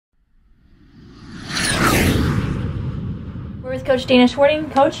with Coach Dana Schwarting.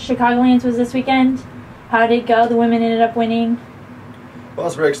 Coach, Chicagoland was this weekend. How did it go? The women ended up winning. Well, I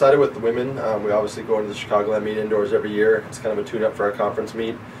was very excited with the women. We obviously go into the Chicagoland meet indoors every year. It's kind of a tune-up for our conference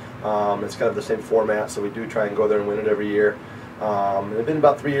meet. It's kind of the same format, so we do try and go there and win it every year. It's been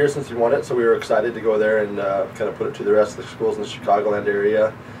about 3 years since we won it, so we were excited to go there and kind of put it to the rest of the schools in the Chicagoland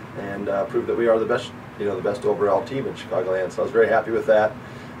area and prove that we are the best, the best overall team in Chicagoland. So I was very happy with that.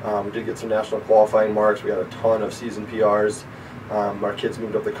 We did get some national qualifying marks. We got a ton of season PRs. Our kids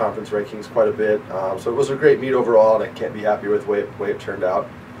moved up the conference rankings quite a bit. So it was a great meet overall, and I can't be happy with the way it turned out.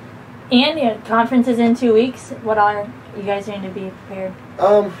 And the conference is in 2 weeks. What are you guys doing to be prepared?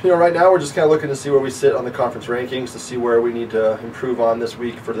 Right now we're just kind of looking to see where we sit on the conference rankings, to see where we need to improve on this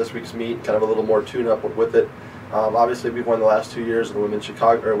week for this week's meet. Kind of a little more tune-up with it. Obviously, we've won the last 2 years in the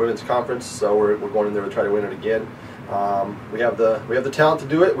women's conference, so we're going in there to try to win it again. We have the talent to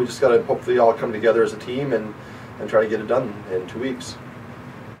do it. We just got to hopefully all come together as a team and try to get it done in 2 weeks.